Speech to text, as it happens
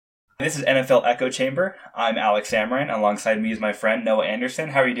This is NFL Echo Chamber. I'm Alex Amrine. Alongside me is my friend Noah Anderson.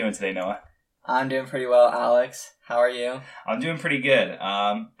 How are you doing today, Noah? I'm doing pretty well, Alex. How are you? I'm doing pretty good.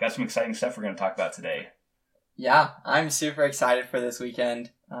 Got some exciting stuff we're going to talk about today. Yeah, I'm super excited for this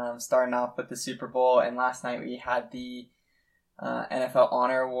weekend. Starting off with the Super Bowl, and last night we had the NFL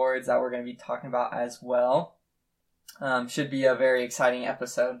Honor Awards that we're going to be talking about as well. Should be a very exciting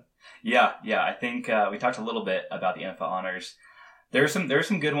episode. Yeah. I think we talked a little bit about the NFL Honors. There are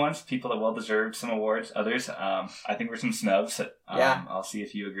some good ones, people that well deserved some awards. Others, I think were some snubs. I'll see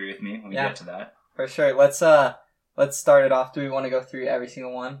if you agree with me when we get to that. For sure. Let's start it off. Do we want to go through every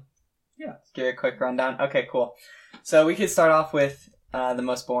single one? Yeah. Let's give it a quick rundown. Okay, cool. So we could start off with the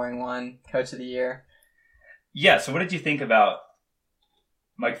most boring one, Coach of the Year. Yeah. So what did you think about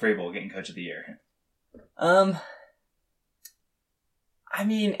Mike Vrabel getting Coach of the Year? I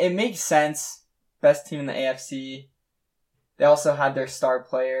mean, it makes sense. Best team in the AFC. They also had their star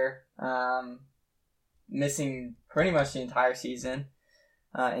player missing pretty much the entire season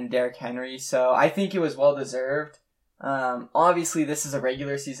in Derrick Henry. So I think it was well-deserved. Obviously, this is a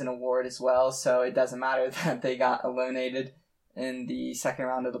regular season award as well, so it doesn't matter that they got eliminated in the second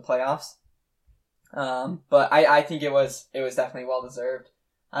round of the playoffs. But I think it was definitely well-deserved.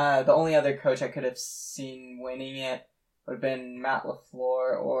 The only other coach I could have seen winning it would have been Matt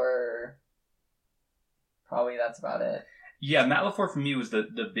LaFleur, or probably that's about it. Yeah, Matt LaFleur for me was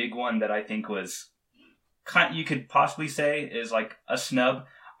the big one that I think was you could possibly say is like a snub.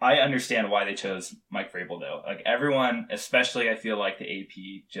 I understand why they chose Mike Vrabel though. Like everyone, especially I feel like the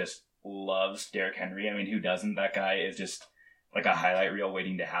AP just loves Derrick Henry. I mean, who doesn't? That guy is just like a highlight reel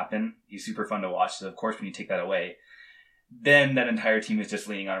waiting to happen. He's super fun to watch. So of course, when you take that away, then that entire team is just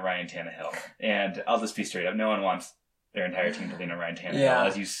leaning on Ryan Tannehill. And I'll just be straight up. No one wants their entire team to lean on Ryan Tannehill. Yeah.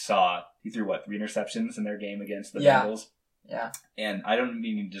 As you saw, he threw 3 interceptions in their game against the Bengals. Yeah. And I don't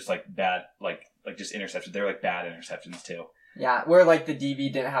mean just like bad, like just interceptions. They're like bad interceptions too. Yeah, where like the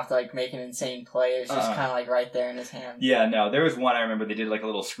DB didn't have to like make an insane play. It was just kind of like right there in his hand. Yeah, no, there was one I remember they did like a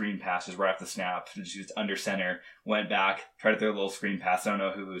little screen passes right off the snap. She was under center, went back, tried to throw a little screen pass. I don't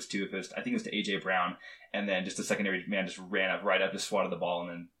know who it was to. I think it was to AJ Brown, and then just a secondary man just ran up right up, just swatted the ball, and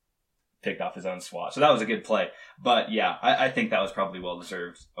then picked off his own swat. So that was a good play. But yeah, I think that was probably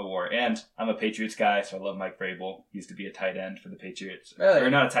well-deserved award. And I'm a Patriots guy, so I love Mike Vrabel. He used to be a tight end for the Patriots. Really?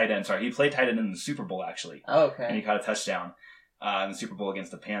 Or not a tight end, sorry. He played tight end in the Super Bowl, actually. Oh, okay. And he caught a touchdown in the Super Bowl against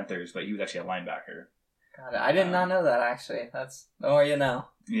the Panthers, but he was actually a linebacker. Got it. I did not know that, actually. That's the more you know.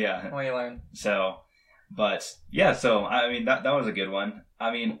 Yeah. The more you learn. So, but, yeah, so, I mean, that was a good one.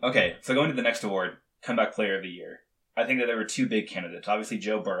 I mean, okay, so going to the next award, Comeback Player of the Year. I think that there were 2 big candidates. Obviously,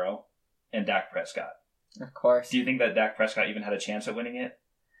 Joe Burrow and Dak Prescott. Of course. Do you think that Dak Prescott even had a chance at winning it?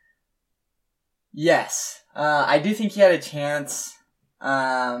 Yes. I do think he had a chance.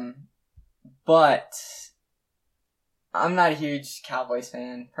 But I'm not a huge Cowboys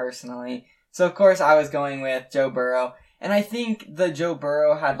fan, personally. So, of course, I was going with Joe Burrow. And I think the Joe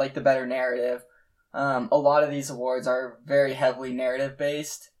Burrow had, like, the better narrative. A lot of these awards are very heavily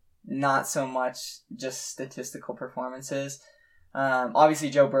narrative-based. Not so much just statistical performances. Obviously,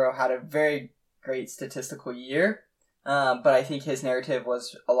 Joe Burrow had a very great statistical year, but I think his narrative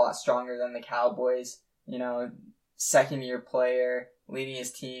was a lot stronger than the Cowboys. You know, second-year player, leading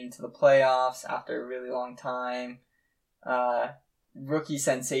his team to the playoffs after a really long time. Rookie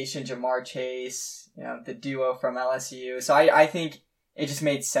sensation Jamar Chase, you know, the duo from LSU. So I think it just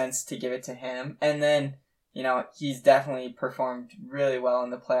made sense to give it to him. And then, you know, he's definitely performed really well in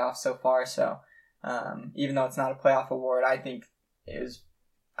the playoffs so far. So even though it's not a playoff award, I think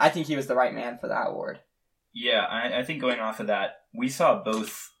he was the right man for that award. Yeah, I think going off of that, we saw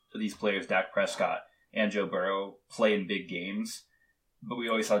both of these players, Dak Prescott and Joe Burrow, play in big games, but we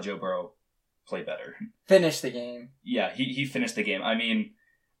always saw Joe Burrow play better. Finish the game. Yeah, he finished the game. I mean,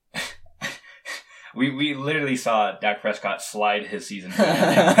 we literally saw Dak Prescott slide his season to the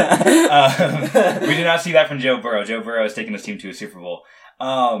ending. We did not see that from Joe Burrow. Joe Burrow has taken his team to a Super Bowl.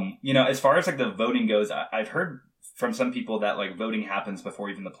 You know, as far as like the voting goes, I've heard from some people that like voting happens before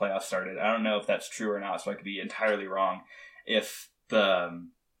even the playoffs started. I don't know if that's true or not, so I could be entirely wrong if the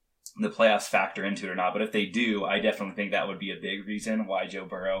playoffs factor into it or not. But if they do, I definitely think that would be a big reason why Joe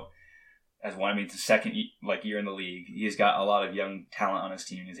Burrow has won. I mean, it's the second year in the league. He's got a lot of young talent on his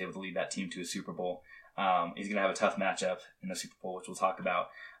team. He's able to lead that team to a Super Bowl. He's going to have a tough matchup in the Super Bowl, which we'll talk about.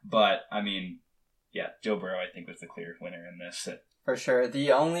 But I mean, yeah, Joe Burrow I think was the clear winner in this. For sure.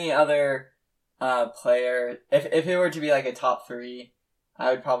 The only other player, if it were to be like a top 3,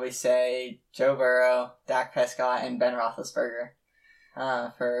 I would probably say Joe Burrow, Dak Prescott, and Ben Roethlisberger.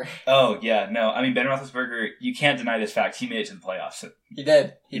 Oh, yeah, no. I mean, Ben Roethlisberger, you can't deny this fact. He made it to the playoffs. He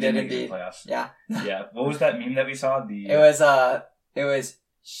did. He did did make it to indeed. the playoffs. Yeah. Yeah. What was that meme that we saw? It was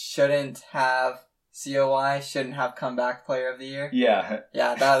shouldn't have COI, shouldn't have comeback player of the year. Yeah.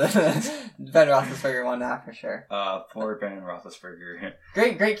 Yeah, Ben Roethlisberger won that for sure. Poor Ben Roethlisberger.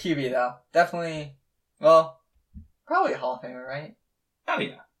 Great QB though. Definitely, well, probably a Hall of Famer, right? Oh,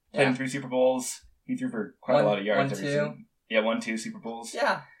 yeah. Played in 3 Super Bowls. He threw for quite a lot of yards every season. Yeah, 1-2 Super Bowls.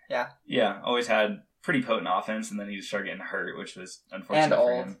 Yeah. Yeah, always had pretty potent offense, and then he just started getting hurt, which was unfortunate and for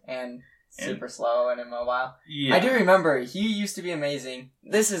old, him. And super slow and immobile. Yeah. I do remember, he used to be amazing.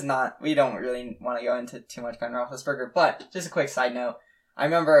 We don't really want to go into too much Ben Roethlisberger, but just a quick side note. I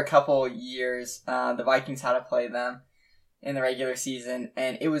remember a couple years, the Vikings had to play them in the regular season,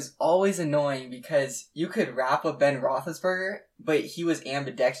 and it was always annoying because you could wrap up Ben Roethlisberger, but he was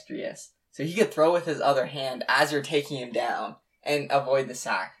ambidextrous. So he could throw with his other hand as you're taking him down and avoid the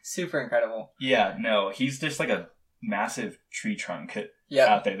sack. Super incredible. Yeah, no, he's just like a massive tree trunk Yep.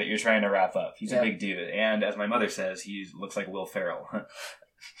 out there that you're trying to wrap up. He's a big dude. And as my mother says, he looks like Will Ferrell.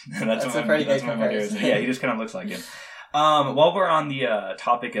 That's a pretty good comparison. Yeah, he just kind of looks like him. While we're on the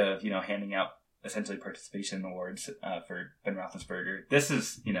topic of, handing out essentially participation awards for Ben Roethlisberger, this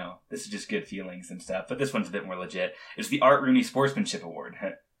is just good feelings and stuff, but this one's a bit more legit. It's the Art Rooney Sportsmanship Award.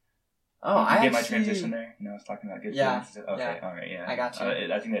 Oh, I get my transition there? I was talking about good feelings. Okay, yeah. all right, yeah. I got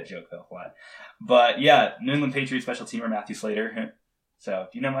you. I think that joke fell flat. But yeah, New England Patriots special teamer Matthew Slater. So,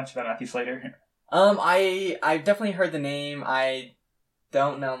 do you know much about Matthew Slater? I've definitely heard the name. I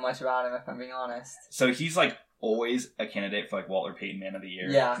don't know much about him, if I'm being honest. So he's like always a candidate for like Walter Payton Man of the Year.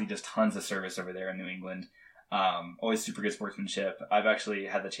 Yeah. 'Cause he does tons of service over there in New England. Always super good sportsmanship. I've actually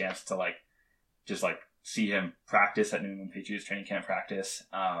had the chance to just see him practice at New England Patriots training camp practice.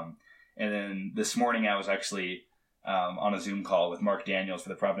 And then this morning I was actually on a Zoom call with Mark Daniels for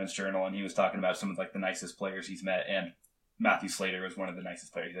the Providence Journal, and he was talking about some of the nicest players he's met, and Matthew Slater was one of the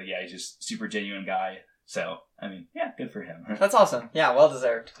nicest players. He's like, yeah, he's just super genuine guy. So, I mean, yeah, good for him. That's awesome. Yeah, well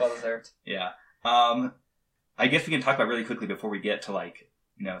deserved. Well deserved. Yeah. I guess we can talk about really quickly before we get to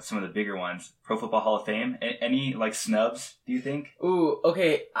some of the bigger ones. Pro Football Hall of Fame. Any snubs, do you think? Ooh,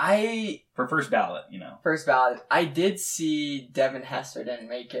 okay. For first ballot, First ballot. I did see Devin Hester didn't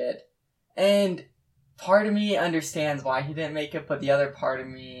make it. And part of me understands why he didn't make it, but the other part of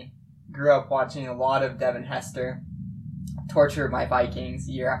me grew up watching a lot of Devin Hester torture my Vikings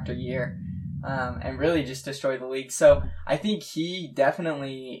year after year, and really just destroy the league. So I think he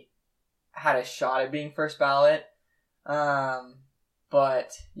definitely had a shot at being first ballot.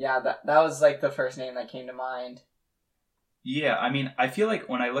 But yeah, that was the first name that came to mind. Yeah, I mean, I feel like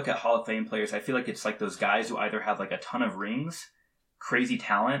when I look at Hall of Fame players, I feel like it's those guys who either have a ton of rings, crazy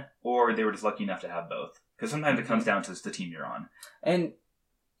talent, or they were just lucky enough to have both. Because sometimes it comes down to the team you're on. And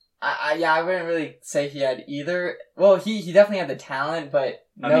I wouldn't really say he had either. Well, he definitely had the talent, but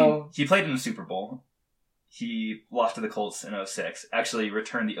no. I mean, he played in the Super Bowl. He lost to the Colts in 2006. Actually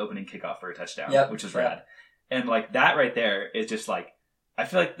returned the opening kickoff for a touchdown, which is rad. And that right there is just I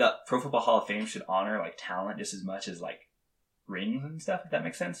feel like the Pro Football Hall of Fame should honor talent just as much as rings and stuff, if that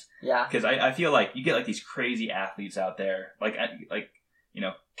makes sense. Yeah. Because I feel you get these crazy athletes out there,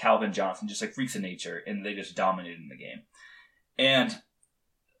 Calvin Johnson, just freaks of nature, and they just dominated in the game. And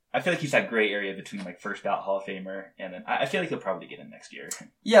I feel he's that gray area between first ballot Hall of Famer, and then I feel he'll probably get in next year.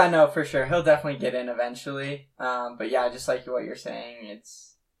 Yeah, no, for sure. He'll definitely get in eventually. But yeah, just like what you're saying,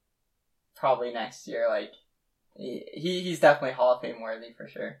 it's probably next year. He's definitely Hall of Fame worthy for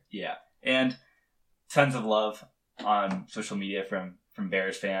sure. Yeah. And tons of love on social media from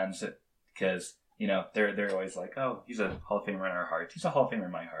Bears fans, because they're always oh, he's a Hall of Famer in our heart. He's a Hall of Famer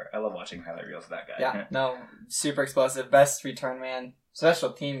in my heart. I love watching highlight reels of that guy. Yeah, no, super explosive, best return man,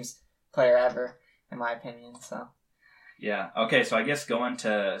 special teams player ever, in my opinion. So yeah, okay. So I guess going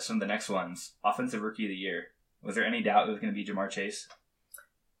to some of the next ones, Offensive Rookie of the Year. Was there any doubt it was going to be Jamar Chase?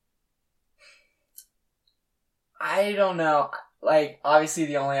 I don't know. Obviously,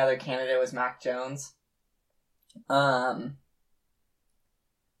 the only other candidate was Mac Jones. I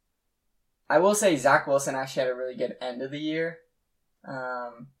will say Zach Wilson actually had a really good end of the year.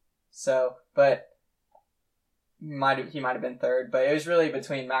 But he might have been third, but it was really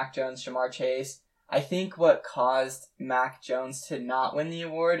between Mac Jones, Jamar Chase. I think what caused Mac Jones to not win the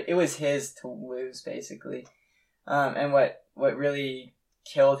award, it was his to lose, basically. And what really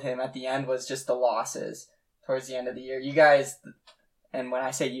killed him at the end was just the losses towards the end of the year. You guys, and when I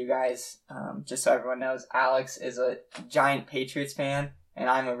say you guys, just so everyone knows, Alex is a giant Patriots fan, and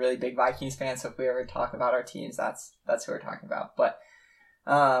I'm a really big Vikings fan, so if we ever talk about our teams, that's who we're talking about. But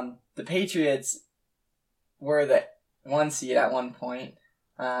the Patriots were the 1 seed at one point.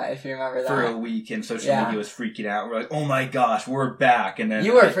 If you remember that. For a week, and social media was freaking out. We're like, oh my gosh, we're back. And then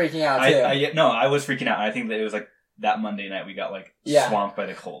you were freaking out too. No, I was freaking out. I think that it was like that Monday night we got like swamped by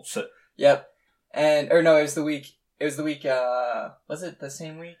the Colts. So, yep. It was the week. Was it the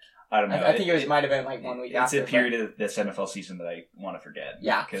same week? I don't know. I think it might have been like 1 week after. It's a period of this NFL season that I want to forget.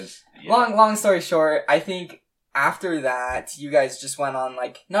 Yeah. Because long story short, I think after that you guys just went on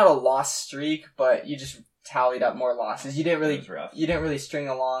like not a loss streak, but you just tallied up more losses. You didn't really string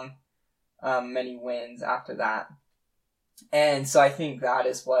along many wins after that. And so I think that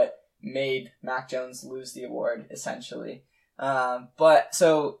is what made Mac Jones lose the award, essentially. But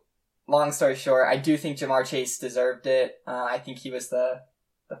so long story short, I do think Jamar Chase deserved it. I think he was the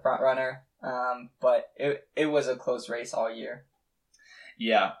front runner. But it was a close race all year.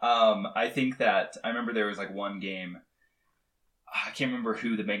 Yeah. I think that I remember there was like one game. I can't remember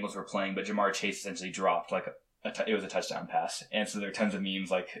who the Bengals were playing, but Jamar Chase essentially dropped like it was a touchdown pass, and so there are tons of memes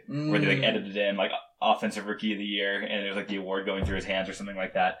like where they like edited in like offensive rookie of the year, and there's like the award going through his hands or something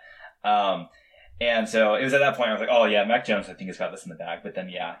like that. And so it was at that point I was like, oh yeah, Mac Jones I think has got this in the bag, but then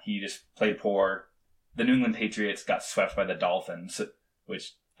yeah, he just played poor. The New England Patriots got swept by the Dolphins,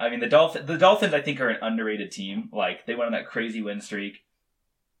 which I mean the Dolphins I think are an underrated team. Like they went on that crazy win streak.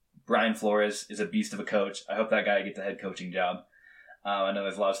 Brian Flores is a beast of a coach. I hope that guy gets a head coaching job. I know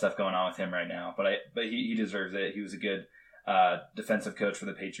there's a lot of stuff going on with him right now, but he deserves it. He was a good defensive coach for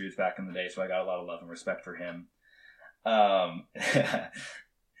the Patriots back in the day, so I got a lot of love and respect for him.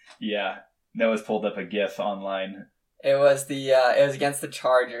 Yeah, Noah's pulled up a GIF online. It was it was against the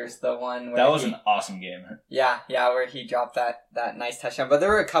Chargers, the one where that was an awesome game. Yeah, where he dropped that nice touchdown. But there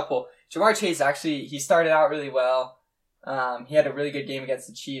were a couple. Jamar Chase actually he started out really well. He had a really good game against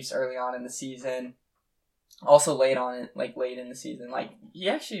the Chiefs early on in the season. Also late in the season. Like he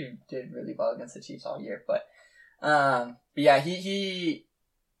actually did really well against the Chiefs all year. But yeah, he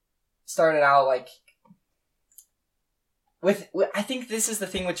started out like with I think this is the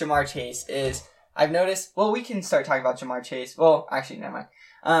thing with Jamar Chase is I've noticed we can start talking about Jamar Chase. Well, actually never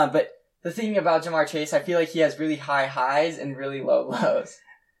mind. But the thing about Jamar Chase, I feel like he has really high highs and really low lows.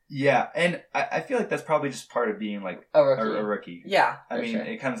 Yeah, and I feel like that's probably just part of being like a rookie. Yeah, I mean,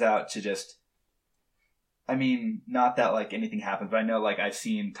 it comes out to just. I mean, not that like anything happens, but I know like I've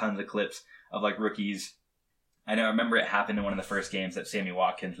seen tons of clips of like rookies. I remember it happened in one of the first games that Sammy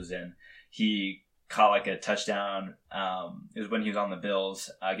Watkins was in. He caught like a touchdown. It was when he was on the Bills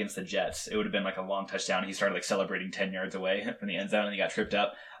against the Jets. It would have been like a long touchdown. He started like celebrating 10 yards away from the end zone and he got tripped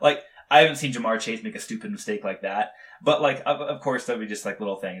up. Like I haven't seen Jamar Chase make a stupid mistake like that. But like of course there'll be just like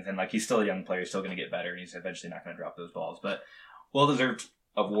little things, and like he's still a young player, he's still going to get better, and he's eventually not going to drop those balls. But well-deserved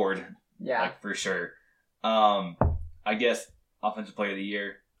award, like for sure. I guess offensive player of the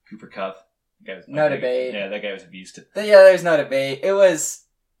year, Cooper Kupp. No debate. Yeah, that guy was a beast. Yeah, there's no debate. It was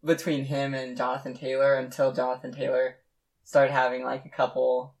between him and Jonathan Taylor until Jonathan Taylor started having like a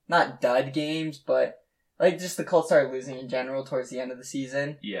couple, not dud games, but like just the Colts started losing in general towards the end of the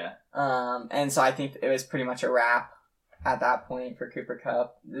season. Yeah. And so I think it was pretty much a wrap at that point for Cooper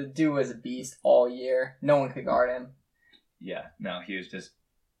Kupp. The dude was a beast all year. No one could guard him. Yeah, no, he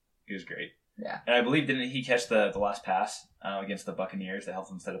was great. Yeah. And I believe, didn't he catch the last pass against the Buccaneers that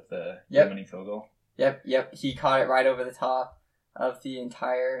helped him set up the winning field goal? Yep. He caught it right over the top of the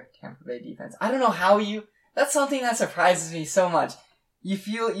entire Tampa Bay defense. I don't know how that's something that surprises me so much. You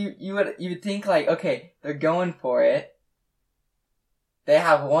feel, you would think like, okay, they're going for it. They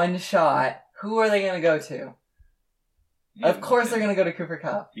have one shot. Who are they going to go to? Yeah, of course they're going to go to Cooper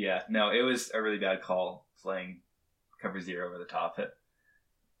Kupp. Yeah, no, it was a really bad call playing cover 0 over the top.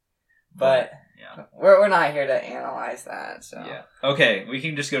 But yeah, we're not here to analyze that. So yeah, okay, we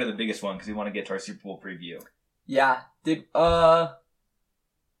can just go to the biggest one because we want to get to our Super Bowl preview. Yeah,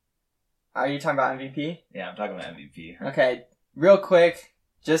 are you talking about MVP? Yeah, I'm talking about MVP. Okay, real quick,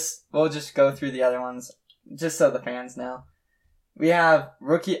 we'll just go through the other ones just so the fans know. We have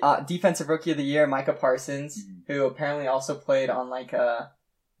defensive rookie of the year, Micah Parsons, who apparently also played on like a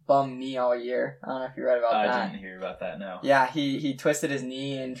bum knee all year. I don't know if you read about that. I didn't hear about that, no. Yeah, he twisted his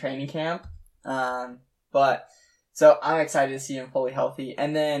knee in training camp. But so I'm excited to see him fully healthy.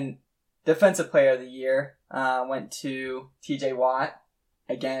 And then defensive player of the year went to TJ Watt.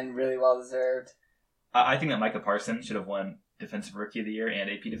 Again, really well deserved. I think that Micah Parsons should have won defensive rookie of the year and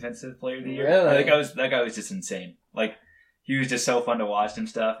AP defensive player of the year. Really? That guy was just insane. Like, he was just so fun to watch and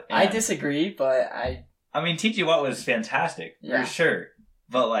stuff. And I disagree, but I mean, TJ Watt was fantastic, for sure.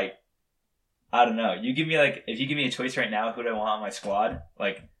 But, like, I don't know. If you give me a choice right now, who do I want on my squad?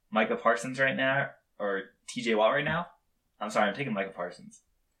 Like, Micah Parsons right now or TJ Watt right now? I'm sorry, I'm taking Micah Parsons.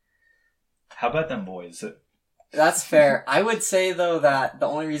 How about them boys? That's fair. I would say, though, that the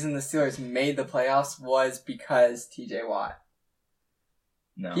only reason the Steelers made the playoffs was because TJ Watt.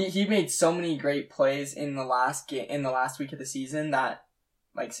 No. He made so many great plays in the last week of the season that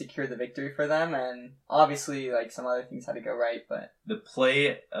like secured the victory for them, and obviously like some other things had to go right, but the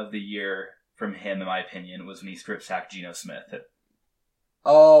play of the year from him, in my opinion, was when he strip sacked Geno Smith.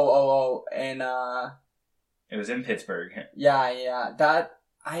 And it was in Pittsburgh. Yeah.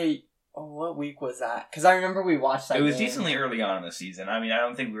 What week was that? Because I remember we watched that. It was game. Decently early on in the season. I mean, I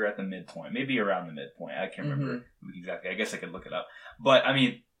don't think we were at the midpoint. Maybe around the midpoint. I can't remember exactly. I guess I could look it up. But I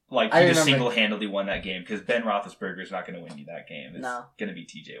mean, like he just single-handedly won that game because Ben Roethlisberger is not going to win you that game. It's going to be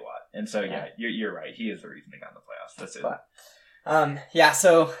T.J. Watt, and so you're right. He is the reason they got in the playoffs. That's it. But,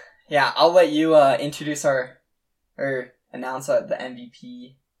 I'll let you introduce or announce the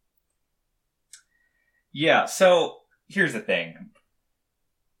MVP. Yeah. So here's the thing.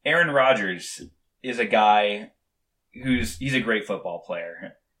 Aaron Rodgers is a guy he's a great football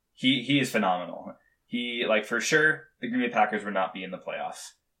player. He is phenomenal. He, like, for sure, the Green Bay Packers would not be in the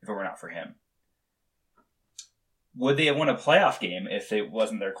playoffs if it were not for him. Would they have won a playoff game if it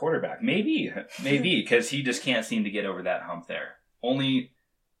wasn't their quarterback? Maybe, because he just can't seem to get over that hump there. I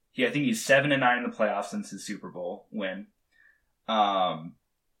think he's 7-9 in the playoffs since his Super Bowl win. Back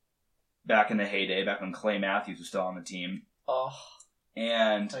in the heyday, back when Clay Matthews was still on the team. Oh.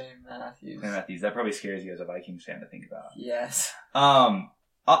 And Clay Matthews. That probably scares you as a Vikings fan to think about. Yes.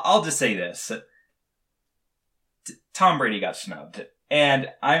 I'll just say this. Tom Brady got snubbed. And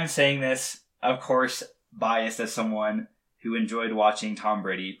I'm saying this, of course, biased as someone who enjoyed watching Tom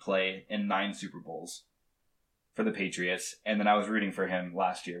Brady play in 9 Super Bowls for the Patriots. And then I was rooting for him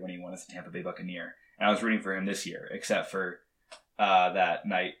last year when he won as a Tampa Bay Buccaneer. And I was rooting for him this year, except for that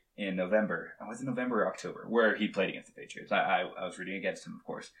night in November. Was it November or October? Where he played against the Patriots. I was rooting against him, of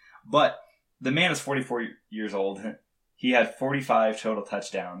course. But the man is 44 years old. He had 45 total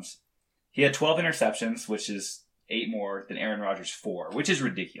touchdowns. He had 12 interceptions, which is 8 more than Aaron Rodgers' 4, which is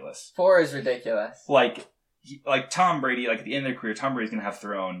ridiculous. 4 is ridiculous. Like Tom Brady, like at the end of their career, Tom Brady's going to have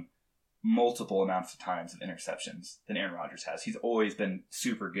thrown multiple amounts of times of interceptions than Aaron Rodgers has. He's always been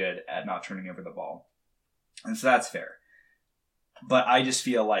super good at not turning over the ball. And so that's fair. But I just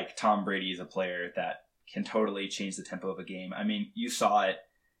feel like Tom Brady is a player that can totally change the tempo of a game. I mean, you saw it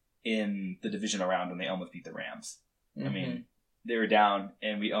in the divisional round when they almost beat the Rams. Mm-hmm. I mean, they were down,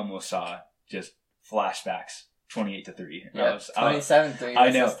 and we almost saw just flashbacks, 28-3. Yeah, 27-3. I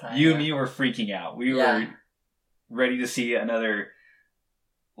know. You and me were freaking out. We were ready to see another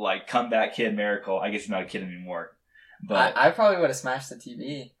like comeback kid miracle. I guess he's not a kid anymore. But I probably would have smashed the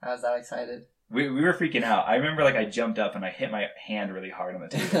TV. I was that excited. We were freaking out. I remember I jumped up and I hit my hand really hard on the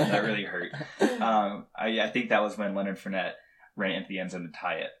table. That really hurt. I think that was when Leonard Fournette ran into the end zone to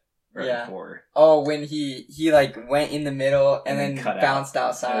tie it before. Oh, when he went in the middle and then bounced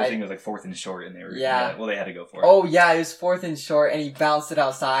outside. I think it was 4th and short, and they were they had to go for it. Oh yeah, it was 4th and short, and he bounced it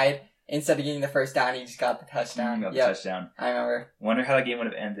outside. Instead of getting the first down, he just got the touchdown. The touchdown. I remember. Wonder how that game would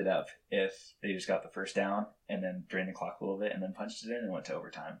have ended up if they just got the first down and then drained the clock a little bit and then punched it in and went to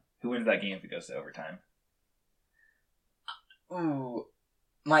overtime. Who wins that game if it goes to overtime? Ooh,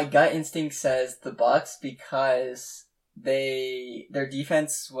 my gut instinct says the Bucs because their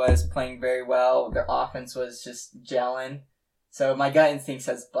defense was playing very well. Their offense was just gelling. So my gut instinct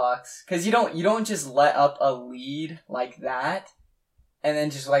says Bucs because you don't just let up a lead like that and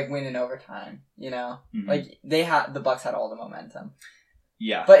then just win in overtime. You know, mm-hmm. The Bucs had all the momentum.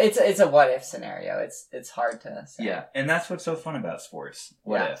 Yeah, but it's a what if scenario. It's hard to say. Yeah, and that's what's so fun about sports.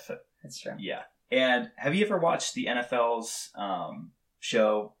 What if? It's true. Yeah, and have you ever watched the NFL's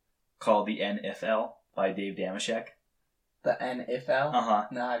show called the NFL by Dave Dameshek? The NFL? Uh-huh.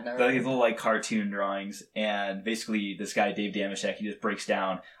 No, I've never. These little cartoon drawings, and basically this guy Dave Dameshek, he just breaks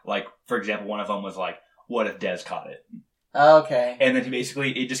down for example, one of them was what if Dez caught it? Okay. And then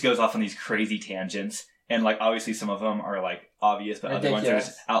it just goes off on these crazy tangents. And, obviously some of them are, obvious, but ridiculous. Other ones are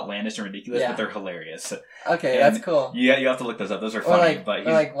just outlandish and ridiculous, but they're hilarious. Okay, that's cool. Yeah, you have to look those up. Those are funny.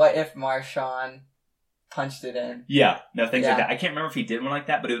 What if Marshawn punched it in? Yeah, things like that. I can't remember if he did one like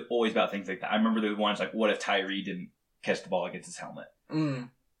that, but it was always about things like that. I remember there was ones what if Tyree didn't catch the ball against his helmet? Mm.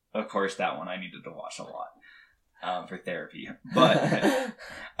 Of course, that one I needed to watch a lot for therapy. But,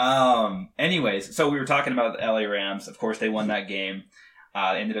 anyways, so we were talking about the LA Rams. Of course, they won that game.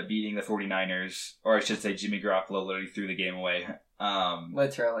 They ended up beating the 49ers, or I should say Jimmy Garoppolo literally threw the game away.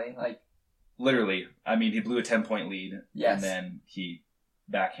 Literally. I mean, he blew a 10-point lead, and then he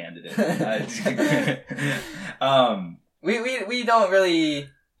backhanded it. We don't really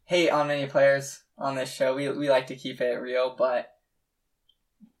hate on any players on this show. We like to keep it real, but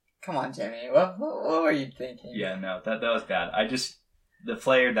Come on, Jimmy. What were you thinking? Yeah, no, that was bad. The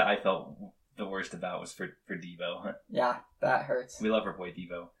player that I felt the worst about was for Devo. Yeah, that hurts. We love our boy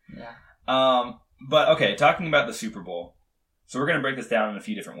Devo. Yeah. But okay, talking about the Super Bowl. So we're going to break this down in a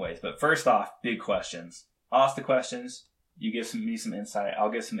few different ways. But first off, big questions. I'll ask the questions. You give me some insight.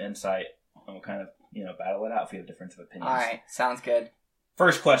 I'll give some insight. And we'll kind of, battle it out if we have difference of opinions. All right. Sounds good.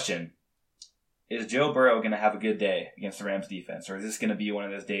 First question. Is Joe Burrow going to have a good day against the Rams defense? Or is this going to be one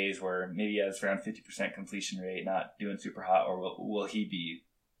of those days where maybe he has around 50% completion rate, not doing super hot? Or will he be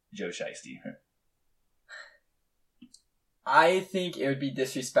Joe Shiesty? I think it would be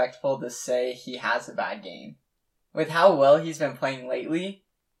disrespectful to say he has a bad game. With how well he's been playing lately,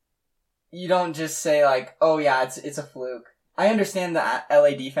 you don't just say like, oh yeah, it's a fluke. I understand that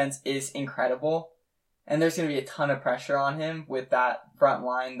LA defense is incredible, and there's going to be a ton of pressure on him with that front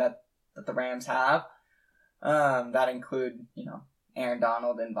line that the Rams have. That include, Aaron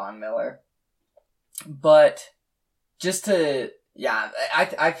Donald and Von Miller. But just to... Yeah,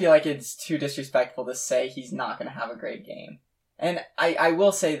 I feel like it's too disrespectful to say he's not going to have a great game. And I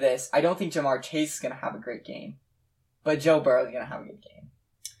will say this. I don't think Jamar Chase is going to have a great game. But Joe Burrow is going to have a good game.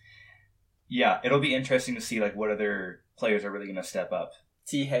 Yeah, it'll be interesting to see what other players are really going to step up.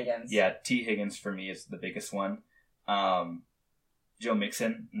 T. Higgins. Yeah, T. Higgins for me is the biggest one. Joe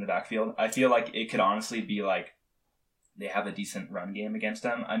Mixon in the backfield. I feel like it could honestly be they have a decent run game against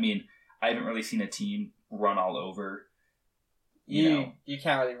them. I mean, I haven't really seen a team run all over. You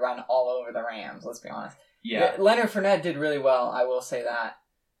can't really run all over the Rams, let's be honest. Yeah. Leonard Fournette did really well, I will say that.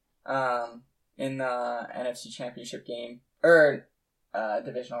 In the NFC Championship game. Or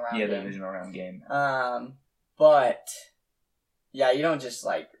divisional round game. Yeah, the divisional round game. But yeah, you don't just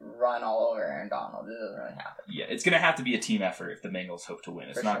run all over Aaron Donald. It doesn't really happen. Yeah, it's gonna have to be a team effort if the Bengals hope to win.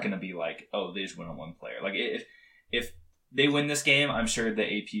 It's not gonna be they just win on one player. If they win this game, I'm sure the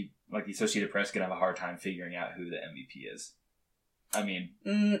AP, the Associated Press, gonna have a hard time figuring out who the MVP is. I mean...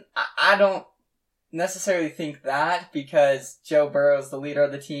 I don't necessarily think that, because Joe Burrow's the leader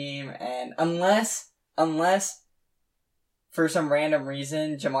of the team, and unless for some random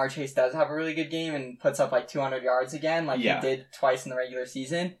reason Jamar Chase does have a really good game and puts up 200 yards again, he did twice in the regular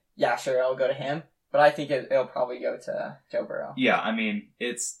season, yeah, sure, it'll go to him. But I think it'll probably go to Joe Burrow. Yeah, I mean,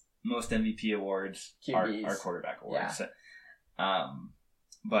 it's most MVP awards are quarterback awards. Yeah.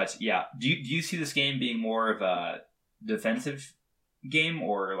 But yeah, do you see this game being more of a defensive game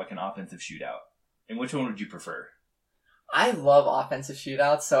or an offensive shootout? And which one would you prefer? I love offensive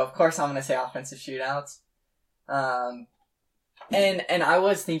shootouts, so of course I'm going to say offensive shootouts. And I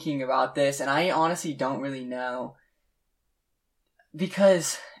was thinking about this, and I honestly don't really know,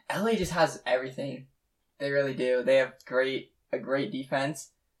 because LA just has everything. They really do. They have a great defense,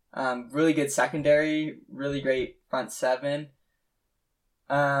 really good secondary, really great front seven.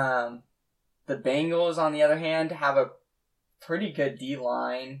 The Bengals, on the other hand, have a pretty good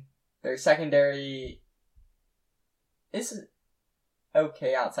D-line. Their secondary is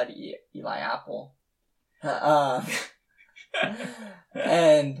okay outside of Eli Apple.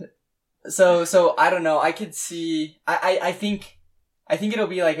 And so I don't know. I could see. I think it'll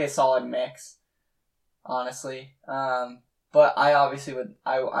be a solid mix, honestly. But I obviously would.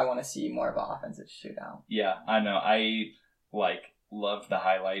 I want to see more of an offensive shootout. Yeah, I know. I loved the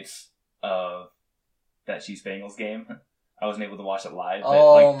highlights of that Chiefs Bengals game. I wasn't able to watch it live.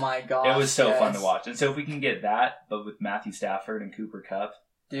 But, my gosh. It was so fun to watch. And so if we can get that, but with Matthew Stafford and Cooper Kupp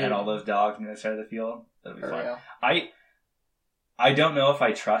and all those dogs on the other side of the field, that'll be fun. Real. I don't know if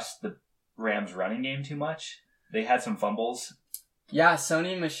I trust the Rams running game too much. They had some fumbles. Yeah, not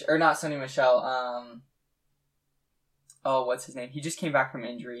Sony Michel. What's his name? He just came back from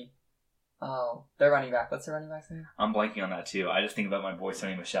injury. Oh, their running back. What's their running back's name? I'm blanking on that too. I just think about my boy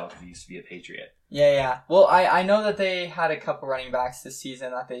Sony Michel because he used to be a Patriot. Yeah. Well, I know that they had a couple running backs this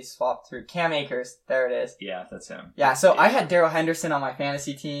season that they swapped through. Cam Akers. There it is. Yeah, that's him. Yeah, so I had Darrell Henderson on my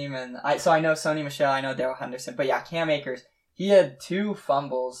fantasy team, and I know Sony Michel, I know Darrell Henderson. But yeah, Cam Akers, he had 2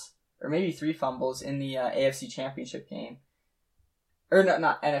 fumbles, or maybe 3 fumbles in the AFC Championship game. Or no,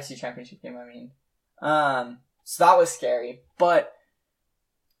 not NFC Championship game, I mean. So that was scary. But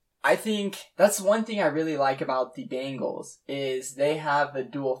I think that's one thing I really like about the Bengals is they have the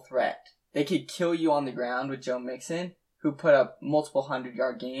dual threat. They could kill you on the ground with Joe Mixon, who put up multiple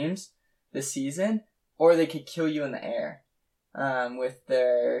 100-yard games this season, or they could kill you in the air with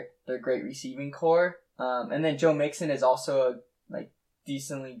their great receiving core. And then Joe Mixon is also a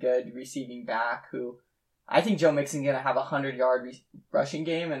decently good receiving back who I think Joe Mixon's going to have a 100-yard rushing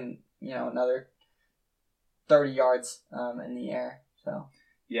game and another 30 yards in the air. So.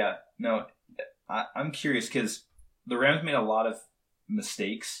 Yeah, no, I'm curious because the Rams made a lot of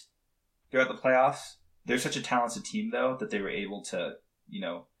mistakes throughout the playoffs. They're such a talented team, though, that they were able to,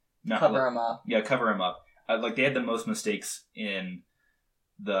 not cover him up. Yeah, cover him up. They had the most mistakes in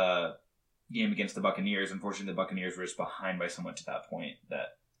the game against the Buccaneers. Unfortunately, the Buccaneers were just behind by so much at that point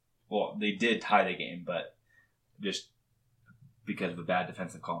that, they did tie the game, but just because of a bad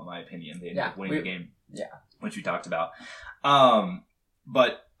defensive call, in my opinion, they ended up winning the game. Yeah, which we talked about.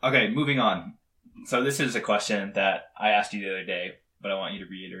 But okay, moving on. So this is a question that I asked you the other day, but I want you to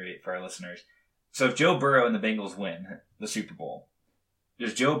reiterate for our listeners. So if Joe Burrow and the Bengals win the Super Bowl,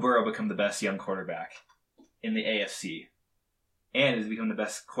 does Joe Burrow become the best young quarterback in the AFC? And does he become the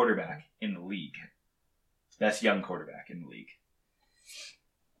best quarterback in the league? Best young quarterback in the league.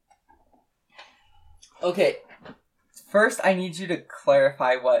 Okay. First, I need you to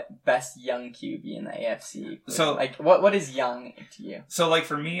clarify what best young QB in the AFC. So, what is young to you? So,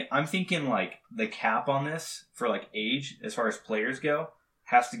 for me, I'm thinking, the cap on this for, age, as far as players go,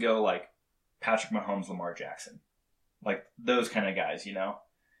 has to go, Patrick Mahomes, Lamar Jackson. Those kind of guys,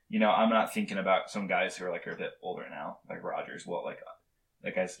 I'm not thinking about some guys who are, a bit older now, like Rodgers. Well,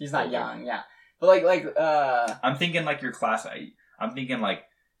 that guy's... He's not young, yeah. But, I'm thinking, your class... I'm thinking,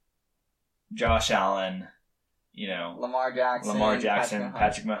 Josh Allen... Lamar Jackson,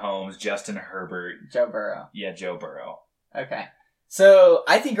 Patrick Mahomes, Justin Herbert, Joe Burrow. Yeah, Joe Burrow. Okay. So,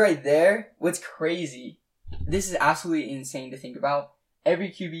 I think right there, what's crazy, this is absolutely insane to think about. Every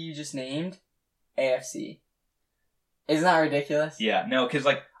QB you just named, AFC. Isn't that ridiculous? Yeah, no, because,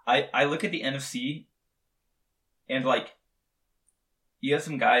 I look at the NFC, and, you have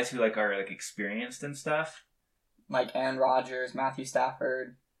some guys who, are, experienced and stuff. Like Aaron Rodgers, Matthew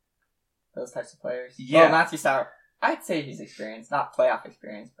Stafford. Those types of players. Yeah. Well, Matthew Stafford, I'd say he's experienced. Not playoff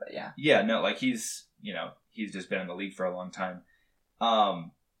experience, but yeah. Yeah, no, he's, he's just been in the league for a long time.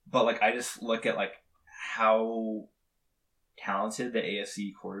 But, I just look at, how talented the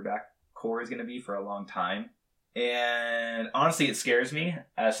AFC quarterback core is going to be for a long time. And, honestly, it scares me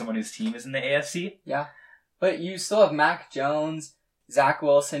as someone whose team is in the AFC. Yeah. But you still have Mac Jones, Zach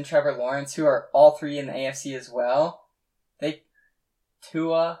Wilson, Trevor Lawrence, who are all three in the AFC as well.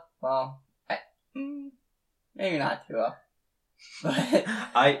 Tua... Well, maybe not Tua, but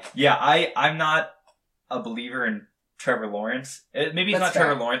I'm not a believer in Trevor Lawrence. Maybe it's not fair.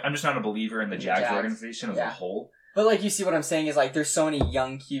 Trevor Lawrence. I'm just not a believer in the Jags organization as a whole. But you see what I'm saying is there's so many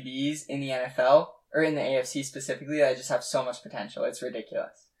young QBs in the NFL or in the AFC specifically that just have so much potential. It's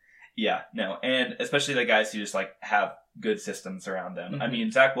ridiculous. Yeah, no, and especially the guys who just have good systems around them. Mm-hmm. I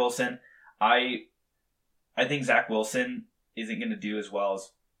mean, Zach Wilson. I think Zach Wilson isn't going to do as well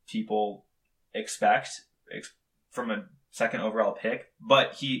as people expect from a second overall pick,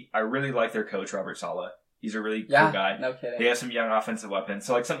 but I really like their coach, Robert Saleh. He's a really cool guy. No kidding. They have some young offensive weapons,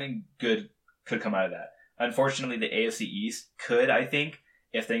 so something good could come out of that. Unfortunately, the AFC East could, I think,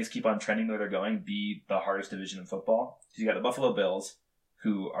 if things keep on trending where they're going, be the hardest division in football. So you got the Buffalo Bills,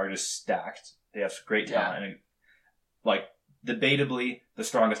 who are just stacked. They have great talent, and debatably the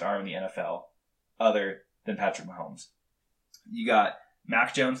strongest arm in the NFL, other than Patrick Mahomes. You got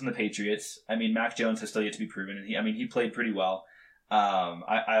Mac Jones and the Patriots. I mean, Mac Jones has still yet to be proven, and he played pretty well.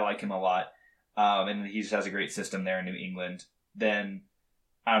 I like him a lot, and he just has a great system there in New England. Then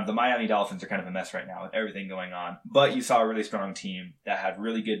the Miami Dolphins are kind of a mess right now with everything going on, but you saw a really strong team that had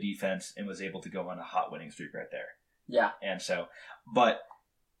really good defense and was able to go on a hot winning streak right there. Yeah. And so, but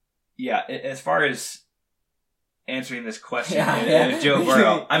yeah, as far as answering this question, Joe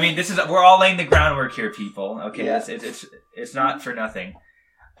Burrow. I mean, we're all laying the groundwork here, people. Okay, yeah. It's not for nothing.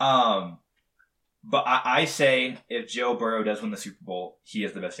 But I say if Joe Burrow does win the Super Bowl, he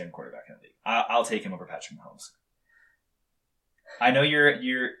is the best young quarterback in the league. I'll take him over Patrick Mahomes. I know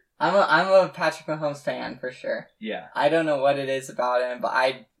you're. I'm a Patrick Mahomes fan for sure. Yeah. I don't know what it is about him, but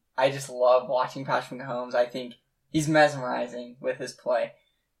I just love watching Patrick Mahomes. I think he's mesmerizing with his play.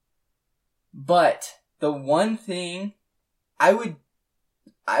 But the one thing I would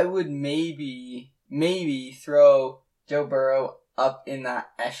maybe throw Joe Burrow up in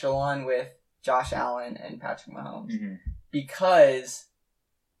that echelon with Josh Allen and Patrick Mahomes because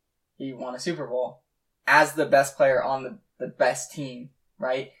he won a Super Bowl as the best player on the best team,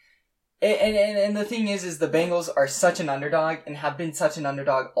 right? And the thing is the Bengals are such an underdog and have been such an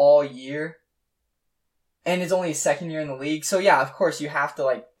underdog all year. And it's only his second year in the league. So yeah, of course you have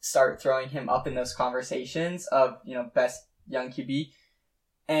to start throwing him up in those conversations of, best young QB.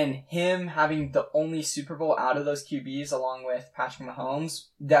 And him having the only Super Bowl out of those QBs along with Patrick Mahomes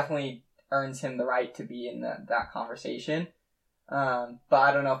definitely earns him the right to be in that conversation. But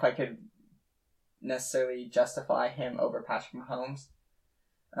I don't know if I could necessarily justify him over Patrick Mahomes.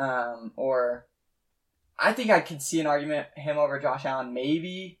 Or I think I could see an argument him over Josh Allen,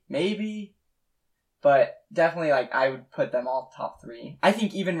 maybe, but definitely like I would put them all top 3. I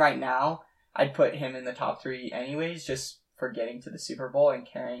think even right now I'd put him in the top 3 anyways, just for getting to the Super Bowl and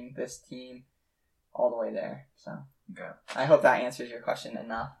carrying this team all the way there. So okay, I hope that answers your question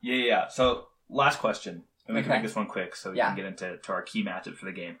enough. Yeah. So last question, and we Okay. can make this one quick, so we can get into our key matchup for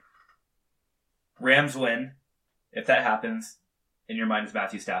the game. Rams win. If that happens, in your mind, does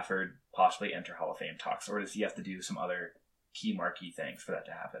Matthew Stafford possibly enter Hall of Fame talks, or does he have to do some other key marquee things for that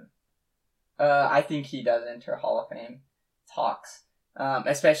to happen? I think he does enter Hall of Fame talks,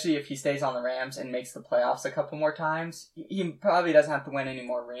 especially if he stays on the Rams and makes the playoffs a couple more times. He probably doesn't have to win any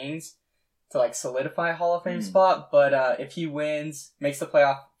more rings to like solidify a Hall of Fame spot, but if he wins, makes the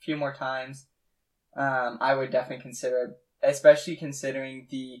playoff a few more times, I would definitely consider it, especially considering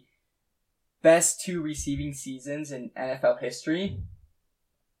the best 2 receiving seasons in NFL history.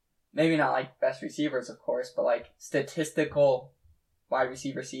 Maybe not like best receivers, of course, but like statistical wide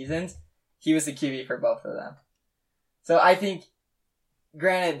receiver seasons. He was the QB for both of them. So I think,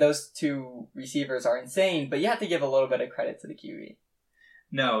 granted, those 2 receivers are insane, but you have to give a little bit of credit to the QB.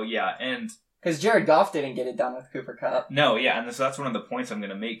 No, yeah, and... Because Jared Goff didn't get it done with Cooper Kupp. No, yeah, and so that's one of the points I'm going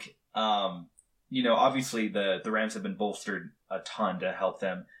to make. Obviously the Rams have been bolstered a ton to help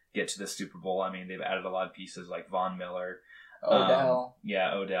them get to the Super Bowl. I mean, they've added a lot of pieces like Von Miller. Odell.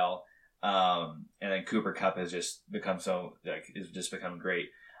 Odell. And then Cooper Kupp has just become great.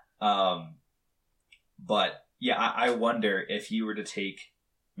 But yeah, I wonder if you were to take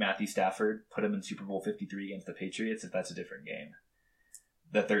Matthew Stafford, put him in Super Bowl 53 against the Patriots, if that's a different game.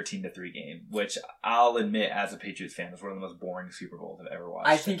 The 13-3 game, which I'll admit as a Patriots fan is one of the most boring Super Bowls I've ever watched.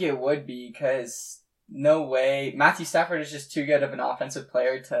 I think it would be, because no way. Matthew Stafford is just too good of an offensive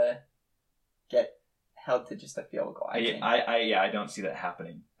player to get held to just a field goal. I don't see that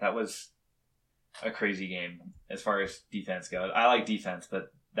happening. That was a crazy game as far as defense goes. I like defense,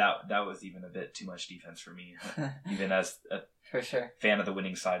 but that was even a bit too much defense for me, even as a for sure fan of the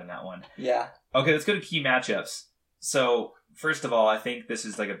winning side in that one. Yeah. Okay, let's go to key matchups. So, first of all, I think this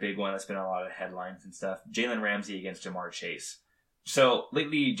is like a big one that's been on a lot of headlines and stuff. Jalen Ramsey against Jamar Chase. So,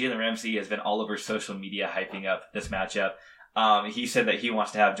 lately, Jalen Ramsey has been all over social media hyping up this matchup. He said that he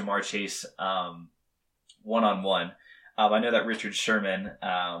wants to have Jamar Chase one-on-one. I know that Richard Sherman,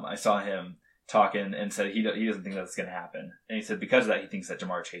 I saw him talking and said he doesn't think that's going to happen. And he said because of that, he thinks that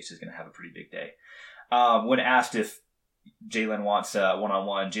Jamar Chase is going to have a pretty big day. When asked if Jalen wants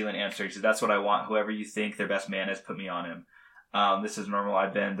one-on-one, Jalen answered, he said, "That's what I want. Whoever you think their best man is, put me on him. This is normal.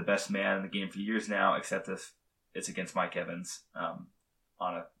 I've been the best man in the game for years now, except if it's against Mike Evans on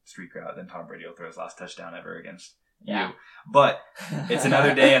a streak route. Then Tom Brady will throw his last touchdown ever against you. But it's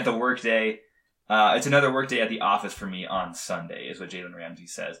another day at the work day. It's another work day at the office for me on Sunday," is what Jalen Ramsey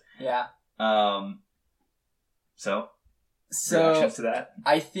says. Yeah. So reactions to that?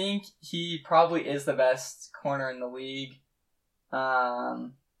 I think he probably is the best corner in the league.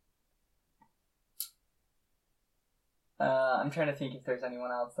 I'm trying to think if there's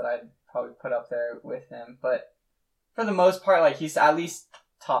anyone else that I'd probably put up there with him, but for the most part, like, he's at least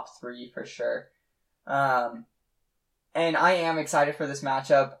top 3 for sure. And I am excited for this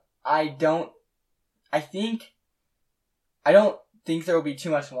matchup. I don't think there will be too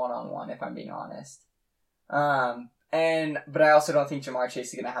much one-on-one, if I'm being honest. But I also don't think Jamar Chase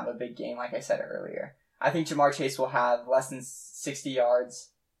is going to have a big game, like I said earlier. I think Jamar Chase will have less than 60 yards,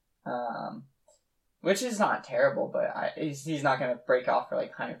 which is not terrible, but he's not going to break off for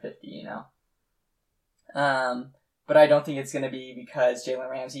like 150, you know. But I don't think it's going to be because Jalen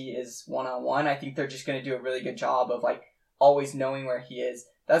Ramsey is one-on-one. I think they're just going to do a really good job of like always knowing where he is.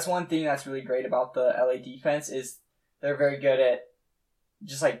 That's one thing that's really great about the LA defense is they're very good at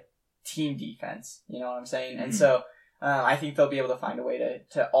just like team defense. You know what I'm saying? Mm-hmm. And so I think they'll be able to find a way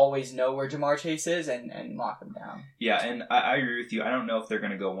to always know where Jamar Chase is and lock him down. Yeah, and I agree with you. I don't know if they're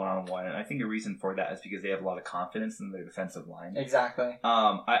going to go one-on-one, and I think a reason for that is because they have a lot of confidence in their defensive line. Exactly.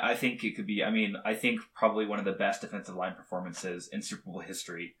 I think it could be, I think probably one of the best defensive line performances in Super Bowl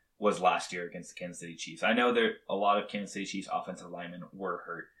history was last year against the Kansas City Chiefs. I know that a lot of Kansas City Chiefs offensive linemen were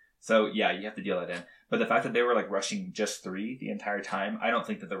hurt. So, yeah, you have to deal that in. But the fact that they were, like, rushing just 3 the entire time, I don't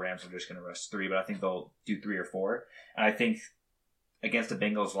think that the Rams are just going to rush 3, but I think they'll do 3 or 4. And I think against a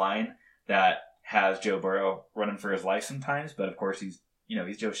Bengals line that has Joe Burrow running for his life sometimes, but of course he's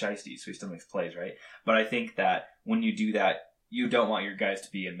Joe Shiesty, so he still makes plays, right? But I think that when you do that, you don't want your guys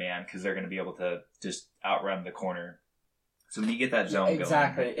to be in man because they're going to be able to just outrun the corner. So when you get that zone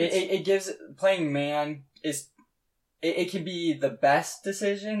exactly. going... It gives... Playing man is... It can be the best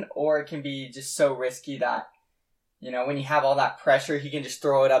decision, or it can be just so risky that, when you have all that pressure, he can just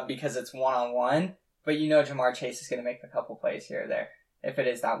throw it up because it's one-on-one. but Jamar Chase is going to make a couple plays here or there if it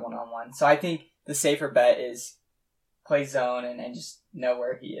is that one-on-one. So I think the safer bet is play zone and just know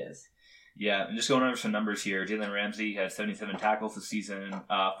where he is. Yeah, and just going over some numbers here. Jalen Ramsey had 77 tackles this season,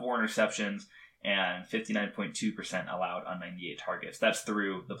 4 interceptions, and 59.2% allowed on 98 targets. That's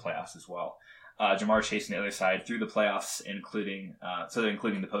through the playoffs as well. Jamar Chase on the other side through the playoffs, including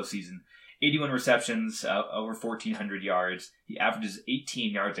the postseason. 81 receptions, over 1,400 yards. He averages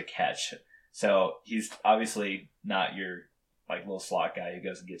 18 yards a catch. So he's obviously not your little slot guy who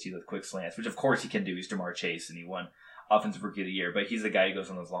goes and gets you the quick slants, which of course he can do. He's Jamar Chase, and he won Offensive Rookie of the Year. But he's the guy who goes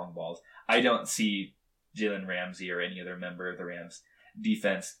on those long balls. I don't see Jalen Ramsey or any other member of the Rams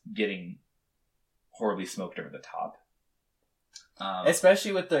defense getting horribly smoked over the top.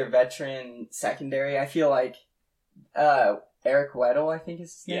 Especially with their veteran secondary. I feel like Eric Weddle, I think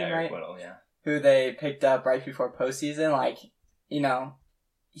is his name, right? Yeah, Eric Weddle, yeah. Who they picked up right before postseason.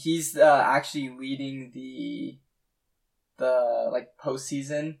 He's actually leading the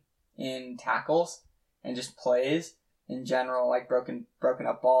postseason in tackles and just plays in general, broken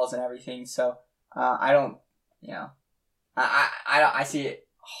up balls and everything. So I don't, I see it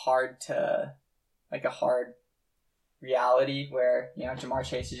a hard reality where Jamar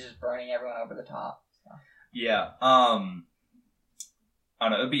Chase is just burning everyone over the top. So. Yeah, I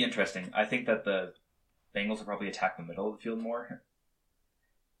don't know. It'd be interesting. I think that the Bengals will probably attack the middle of the field more,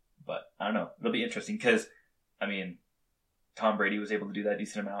 but I don't know. It'll be interesting because, Tom Brady was able to do that a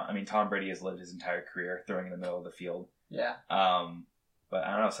decent amount. Tom Brady has lived his entire career throwing in the middle of the field. Yeah. But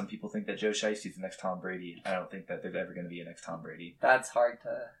I don't know. Some people think that Joe Shiesty's the next Tom Brady. I don't think that there's ever going to be a next Tom Brady. That's hard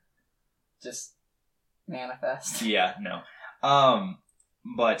to just manifest. Yeah, no.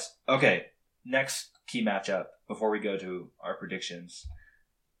 But okay, next key matchup before we go to our predictions.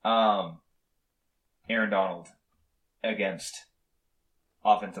 Aaron Donald against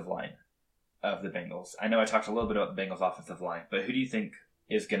offensive line of the Bengals. I know I talked a little bit about the Bengals offensive line, but who do you think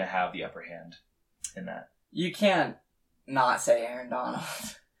is going to have the upper hand in that? You can't not say Aaron Donald.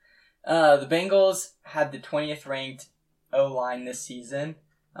 The Bengals had the 20th ranked O-line this season.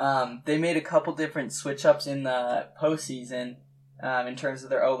 They made a couple different switch-ups in the postseason in terms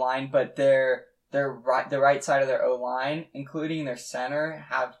of their O-line, but the right side of their O-line, including their center,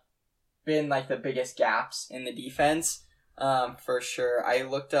 have been the biggest gaps in the defense. For sure. I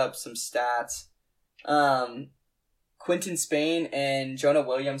looked up some stats. Quinton Spain and Jonah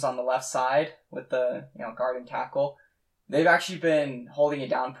Williams on the left side with the guard and tackle. They've actually been holding it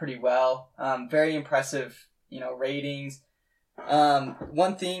down pretty well. Very impressive, ratings.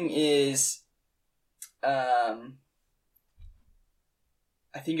 One thing is, I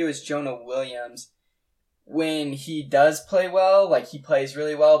think it was Jonah Williams. When he does play well, he plays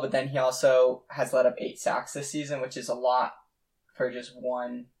really well, but then he also has let up 8 sacks this season, which is a lot for just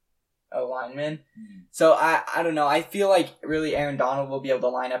one O-lineman. Mm-hmm. So I don't know. I feel like really Aaron Donald will be able to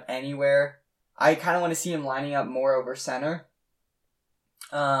line up anywhere. I kind of want to see him lining up more over center,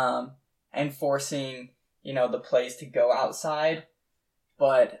 and forcing, the plays to go outside.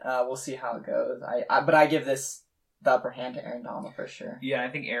 But we'll see how it goes. But I give this the upper hand to Aaron Donald for sure. Yeah, I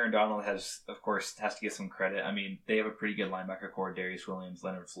think Aaron Donald has to get some credit. They have a pretty good linebacker core: Darius Williams,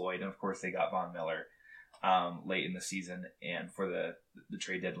 Leonard Floyd, and of course they got Von Miller late in the season and for the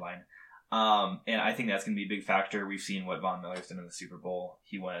trade deadline. And I think that's going to be a big factor. We've seen what Von Miller's done in the Super Bowl.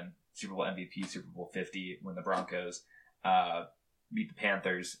 He won Super Bowl MVP, Super Bowl 50 when the Broncos beat the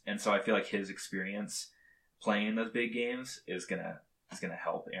Panthers, and so I feel like his experience playing in those big games is gonna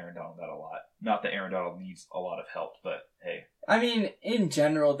help Aaron Donald out a lot. Not that Aaron Donald needs a lot of help, but hey. In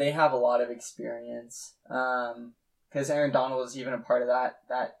general, they have a lot of experience. Because Aaron Donald was even a part of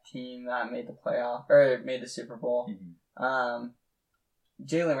that team that made the playoff, or made the Super Bowl. Mm-hmm.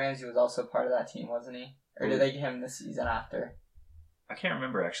 Jalen Ramsey was also part of that team, wasn't he? Or did they get him the season after? I can't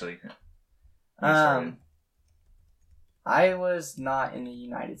remember, actually. I was not in the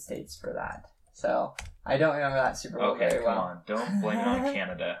United States for that. So I don't remember that Super Bowl very well. Okay, come on. Don't blame it on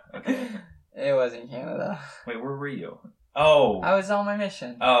Canada. Okay. It was in Canada. Wait, where were you? Oh. I was on my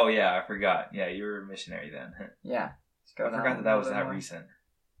mission. Oh, yeah, I forgot. Yeah, you were a missionary then. Yeah. I forgot that was that recent.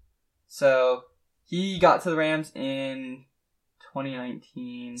 So, he got to the Rams in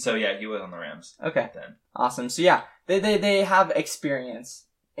 2019. So, yeah, he was on the Rams. Okay. Then. Awesome. So, yeah, they have experience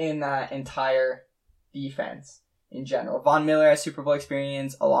in that entire defense. In general, Von Miller has Super Bowl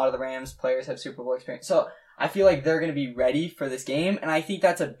experience. A lot of the Rams players have Super Bowl experience. So I feel like they're going to be ready for this game. And I think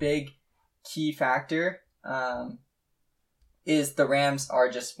that's a big key factor, is the Rams are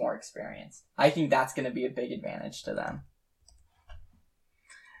just more experienced. I think that's going to be a big advantage to them.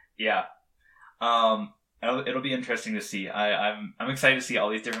 Yeah. it'll be interesting to see. I'm excited to see all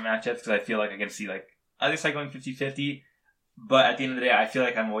these different matchups because I feel like I can see like I just like going 50-50. But at the end of the day, I feel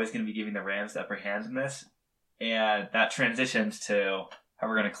like I'm always going to be giving the Rams the upper hand in this, and that transitions to how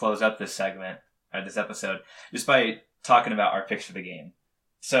we're going to close up this segment or this episode just by talking about our picks for the game.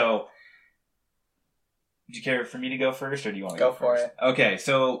 So, would you care for me to go first, or do you want to go for first? it? Okay,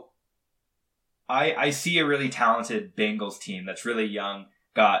 so I see a really talented Bengals team that's really young,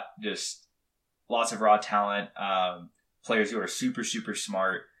 got just lots of raw talent, players who are super, super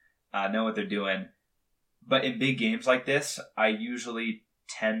smart, know what they're doing. But in big games like this, I usually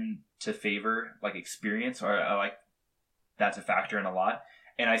tend to favor like experience, or I like that to factor in a lot.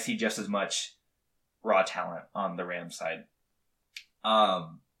 And I see just as much raw talent on the Rams side.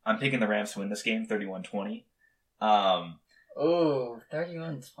 I'm picking the Rams to win this game, 31-20. 31-20.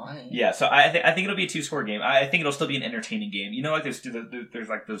 Yeah, so I think it'll be a 2-score game. I think it'll still be an entertaining game. You know, like there's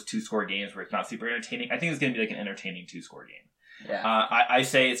like those 2-score games where it's not super entertaining. I think it's going to be like an entertaining 2-score game. Yeah. I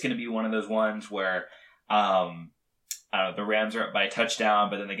say it's going to be one of those ones where I don't know, the Rams are up by a touchdown,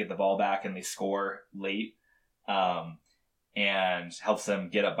 but then they get the ball back and they score late, and helps them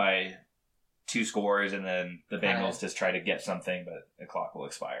get up by 2 scores, and then the Bengals just try to get something, but the clock will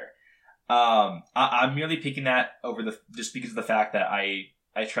expire. I'm merely picking that over just because of the fact that I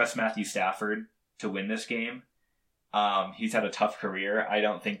trust Matthew Stafford to win this game. He's had a tough career. I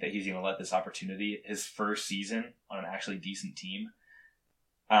don't think that he's going to let this opportunity, his first season on an actually decent team,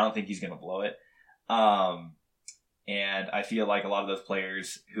 I don't think he's going to blow it. And I feel like a lot of those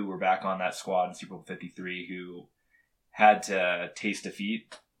players who were back on that squad in Super Bowl 53 who had to taste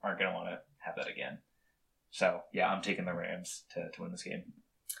defeat aren't going to want to have that again. So, yeah, I'm taking the Rams to win this game.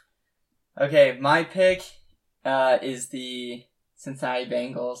 Okay, my pick is the Cincinnati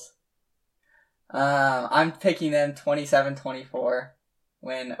Bengals. I'm picking them 27-24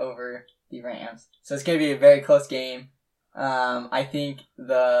 win over the Rams. So it's going to be a very close game. I think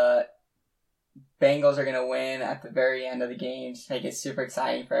the Bengals are going to win at the very end of the game to make it super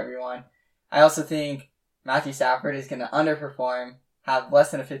exciting for everyone. I also think Matthew Stafford is going to underperform, have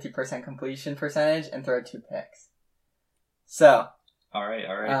less than a 50% completion percentage, and throw 2 picks. So, all right.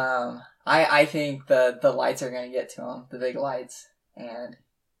 I think the lights are going to get to him, the big lights, and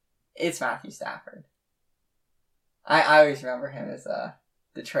it's Matthew Stafford. I always remember him as a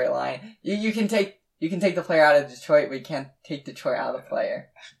Detroit Lion. You can take the player out of Detroit, but you can't take Detroit out of the player.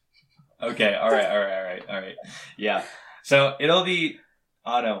 Okay, all right. Yeah. So it'll be,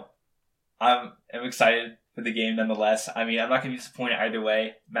 I don't know. I'm excited for the game nonetheless. I mean, I'm not going to be disappointed either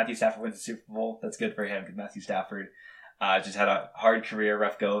way. Matthew Stafford wins the Super Bowl. That's good for him because Matthew Stafford just had a hard career,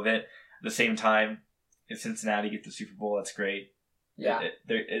 rough go of it. At the same time, if Cincinnati gets the Super Bowl, that's great. Yeah.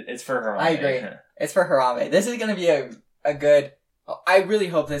 It's for Harambe. I agree. It's for Harambe. This is going to be a good... I really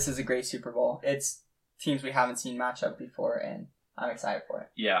hope this is a great Super Bowl. It's teams we haven't seen match up before, and I'm excited for it.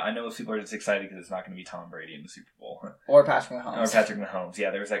 Yeah, I know people are just excited because it's not going to be Tom Brady in the Super Bowl. Or Patrick Mahomes.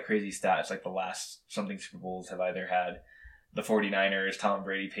 Yeah, there was that crazy stat. It's like the last something Super Bowls have either had the 49ers, Tom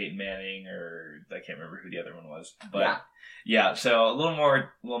Brady, Peyton Manning, or I can't remember who the other one was. But yeah, so a little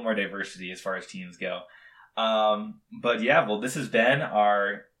more diversity as far as teams go. But yeah, well, this has been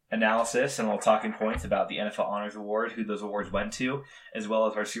our analysis and little talking points about the NFL Honors Award, who those awards went to, as well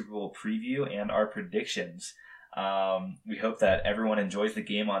as our Super Bowl preview and our predictions. We hope that everyone enjoys the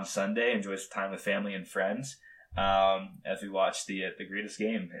game on Sunday, enjoys the time with family and friends, as we watch the greatest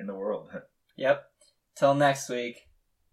game in the world. Yep. Till next week.